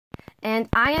And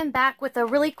I am back with a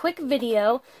really quick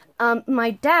video.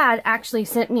 My dad actually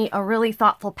sent me a really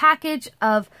thoughtful package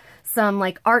of some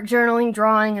like art journaling,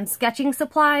 drawing, and sketching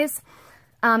supplies,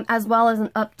 as well as an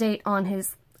update on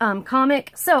his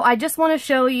comic. So I just want to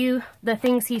show you the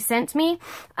things he sent me.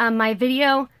 My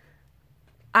video,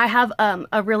 I have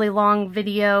a really long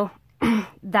video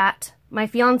that my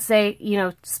fiance,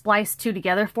 spliced two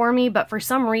together for me, but for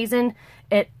some reason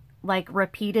it like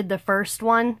repeated the first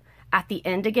one at the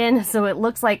end again, so it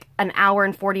looks like an hour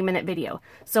and 40-minute video.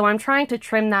 So I'm trying to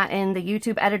trim that in the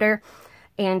YouTube editor,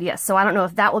 and yes, so I don't know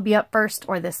if that will be up first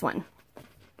or this one.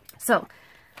 So,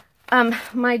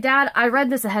 my dad, I read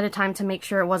this ahead of time to make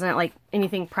sure it wasn't like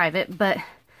anything private, but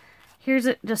here's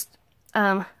just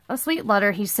a sweet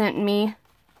letter he sent me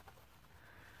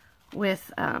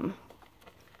with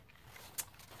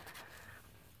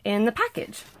in the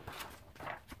package.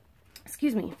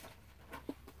 Excuse me.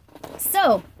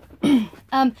 So,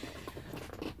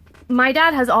 my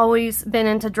dad has always been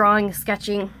into drawing,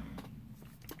 sketching,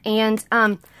 and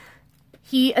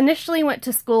he initially went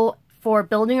to school for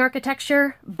building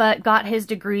architecture, but got his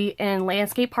degree in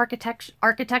landscape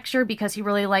architecture because he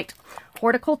really liked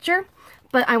horticulture.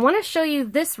 But I want to show you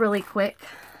this really quick.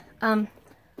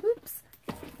 Oops.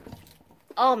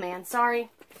 Oh man, sorry.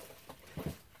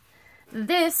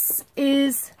 This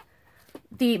is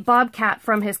the Bobcat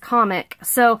from his comic.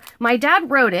 So my dad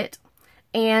wrote it,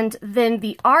 and then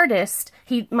the artist,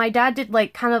 my dad did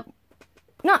like kind of,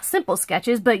 not simple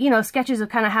sketches, but sketches of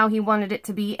kind of how he wanted it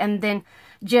to be, and then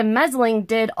Jim Mesling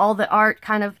did all the art,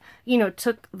 kind of,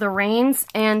 took the reins,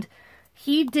 and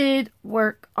he did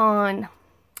work on,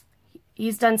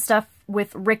 he's done stuff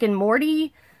with Rick and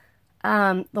Morty,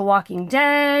 The Walking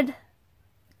Dead,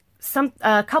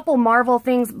 a couple Marvel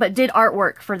things, but did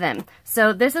artwork for them.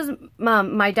 So this is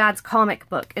my dad's comic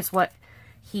book is what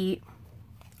he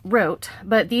wrote,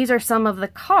 but these are some of the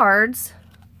cards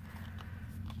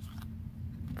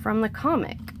from the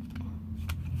comic.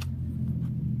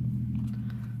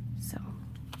 So,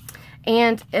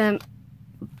 and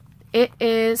it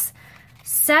is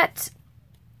set,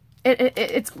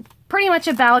 it's pretty much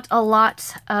about a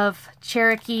lot of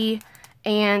Cherokee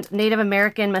and Native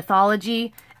American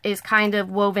mythology is kind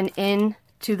of woven in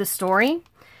to the story,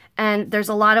 and there's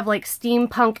a lot of like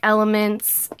steampunk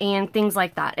elements and things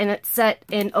like that, and it's set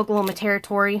in Oklahoma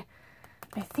Territory,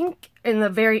 I think in the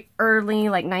very early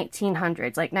like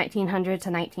 1900s, like 1900 to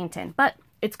 1910, but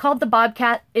it's called the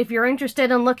Bobcat. If you're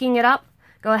interested in looking it up,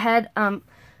 go ahead.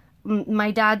 My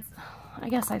dad's, I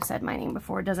guess I've said my name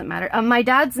before, it doesn't matter. My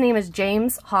dad's name is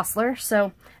James Hostler,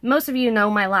 so most of you know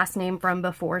my last name from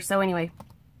before. So anyway,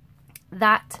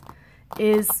 that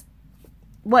is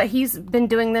what he's been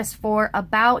doing this for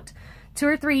about 2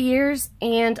 or 3 years,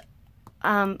 and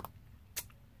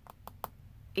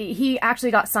he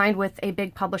actually got signed with a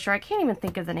big publisher. I can't even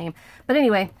think of the name, but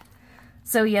anyway,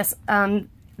 so yes,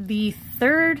 the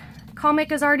third comic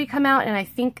has already come out, and I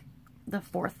think the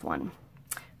fourth one.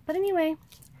 But anyway,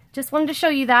 just wanted to show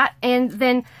you that. And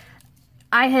then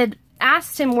I had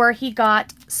asked him where he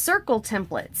got circle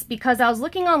templates, because I was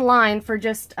looking online for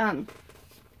just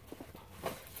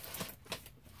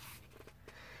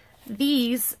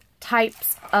these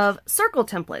types of circle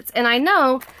templates, and I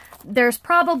know there's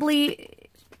probably,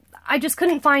 I just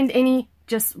couldn't find any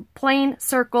just plain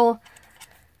circle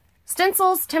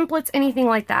stencils, templates, anything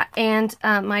like that. And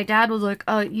my dad was like,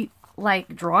 oh, you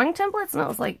like drawing templates? And I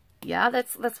was like, yeah,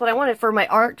 that's what I wanted for my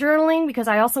art journaling, because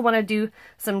I also want to do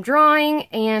some drawing,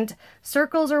 and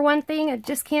circles are one thing I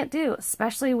just can't do,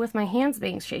 especially with my hands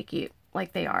being shaky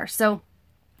like they are. So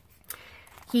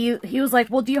he was like,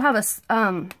 well, do you have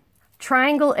a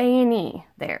triangle A&E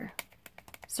there?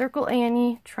 Circle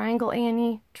A&E, triangle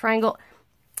A&E, triangle,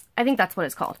 I think that's what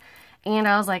it's called. And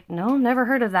I was like, no, never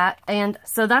heard of that. And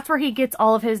so that's where he gets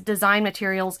all of his design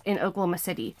materials in Oklahoma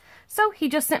City. So he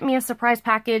just sent me a surprise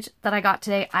package that I got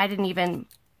today. I didn't even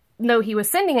know he was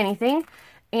sending anything,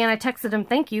 and I texted him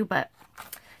thank you, but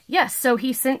yes, so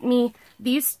he sent me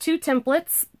these 2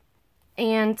 templates,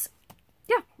 and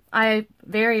yeah, I'm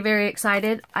very, very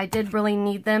excited. I did really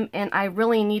need them, and I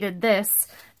really needed this,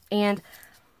 and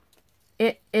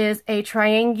it is a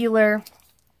triangular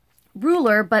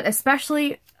ruler, but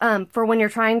especially for when you're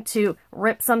trying to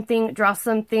rip something, draw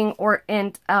something, or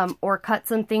cut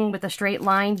something with a straight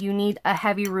line, you need a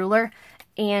heavy ruler.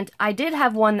 And I did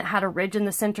have one that had a ridge in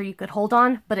the center you could hold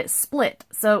on, but it split.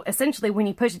 So essentially when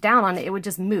you push down on it, it would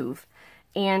just move.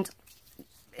 And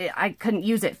I couldn't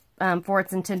use it for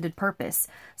its intended purpose.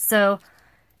 So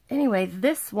anyway,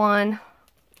 this one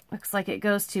looks like it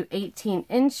goes to 18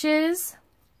 inches.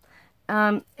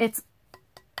 It's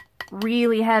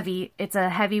really heavy. It's a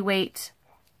heavyweight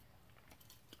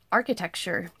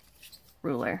architecture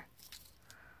ruler.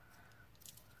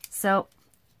 So,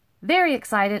 very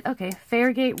excited. Okay,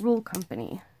 Fairgate Rule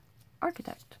Company.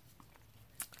 Architect.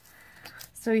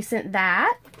 So he sent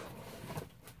that.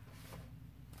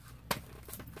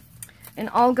 And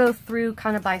I'll go through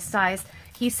kind of by size.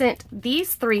 He sent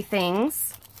these 3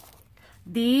 things.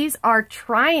 These are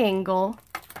triangle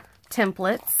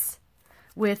templates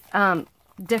with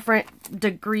different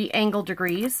angle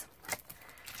degrees.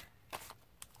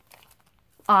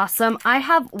 Awesome. I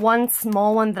have one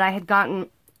small one that I had gotten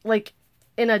like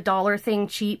in a dollar thing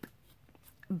cheap,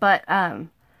 but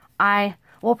I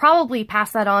will probably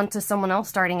pass that on to someone else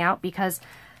starting out because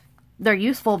they're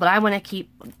useful, but I want to keep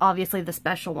obviously the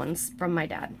special ones from my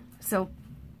dad. So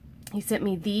he sent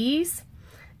me these,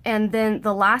 and then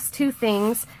the last 2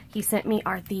 things he sent me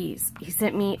are these. He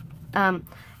sent me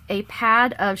a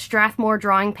pad of Strathmore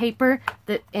drawing paper,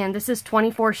 and this is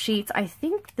 24 sheets. I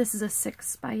think this is a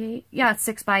 6x8. Yeah, it's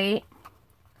 6x8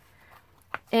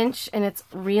 inch, and it's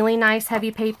really nice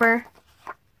heavy paper.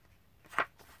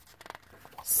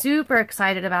 Super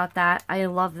excited about that. I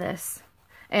love this.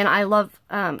 And I love,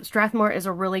 Strathmore is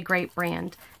a really great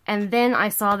brand. And then I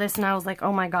saw this and I was like,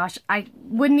 oh my gosh, I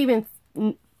wouldn't even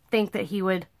think that he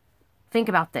would think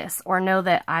about this or know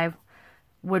that I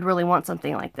would really want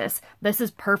something like this. This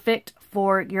is perfect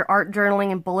for your art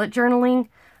journaling and bullet journaling,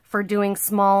 for doing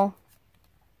small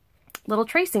little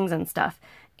tracings and stuff.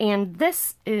 And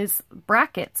this is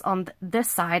brackets on this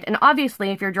side. And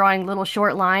obviously, if you're drawing little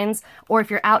short lines, or if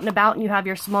you're out and about and you have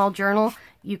your small journal,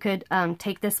 you could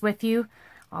take this with you.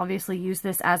 Obviously, use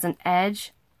this as an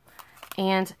edge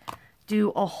and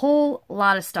do a whole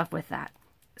lot of stuff with that.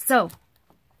 So,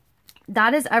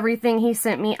 that is everything he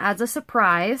sent me as a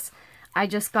surprise. I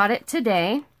just got it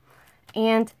today.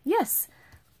 And yes,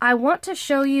 I want to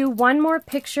show you one more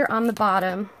picture on the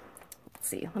bottom. Let's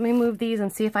see, let me move these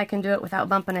and see if I can do it without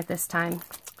bumping it this time.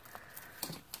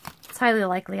 It's highly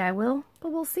likely I will,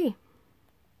 but we'll see.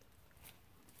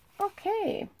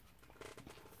 Okay.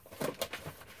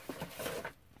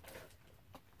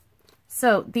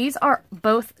 So these are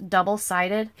both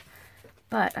double-sided,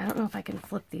 but I don't know if I can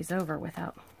flip these over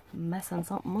without messing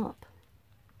something up.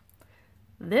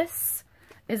 This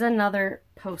is another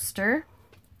poster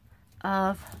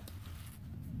of,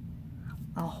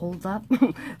 I'll hold up,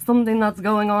 something that's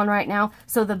going on right now.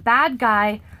 So the bad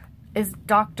guy is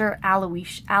Dr.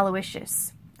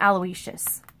 Aloysius.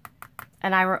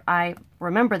 And I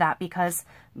remember that because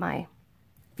my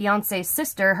fiance's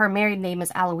sister, her married name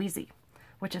is Aloisi,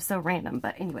 which is so random,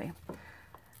 but anyway,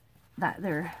 that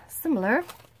they're similar.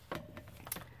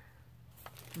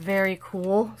 Very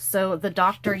cool. So the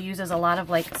doctor uses a lot of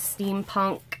like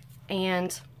steampunk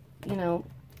and, you know,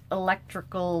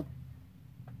 electrical,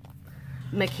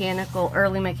 mechanical,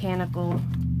 early mechanical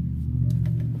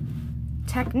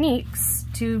techniques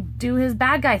to do his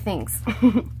bad guy things.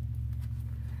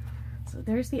 So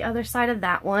there's the other side of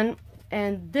that one.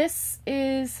 And this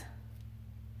is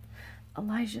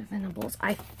Elijah Venables.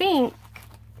 I think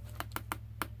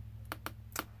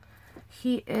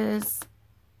he is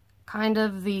kind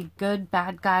of the good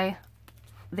bad guy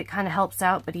that kind of helps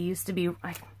out, but he used to be,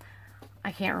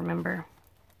 I can't remember,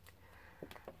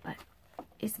 but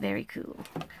it's very cool.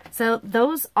 So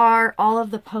those are all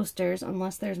of the posters,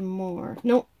 unless there's more.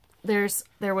 Nope,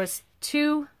 there was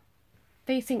 2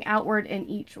 facing outward in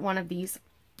each one of these,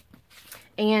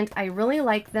 and I really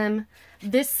like them.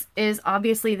 This is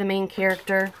obviously the main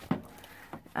character.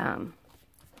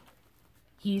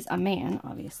 He's a man,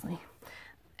 obviously,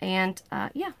 and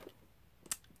yeah,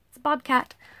 it's a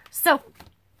bobcat. So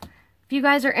if you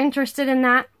guys are interested in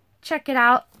that, check it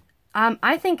out.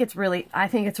 I think it's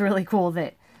really cool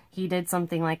that he did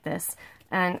something like this,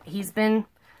 and he's been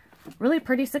really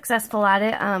pretty successful at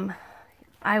it.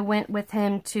 I went with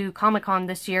him to Comic-Con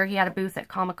this year. He had a booth at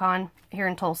Comic-Con here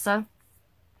in Tulsa.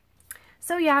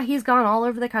 So yeah, he's gone all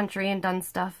over the country and done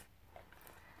stuff.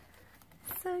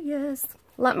 So yes,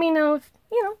 let me know if,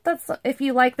 you know, if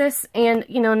you like this, and,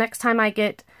 you know, next time I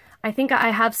think I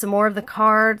have some more of the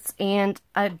cards and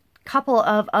a couple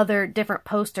of other different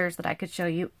posters that I could show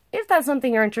you, if that's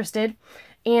something you're interested.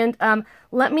 And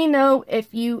let me know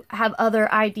if you have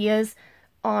other ideas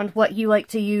on what you like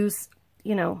to use,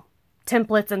 you know,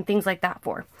 templates and things like that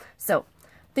for. So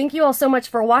thank you all so much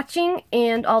for watching,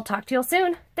 and I'll talk to you all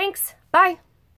soon. Thanks. Bye.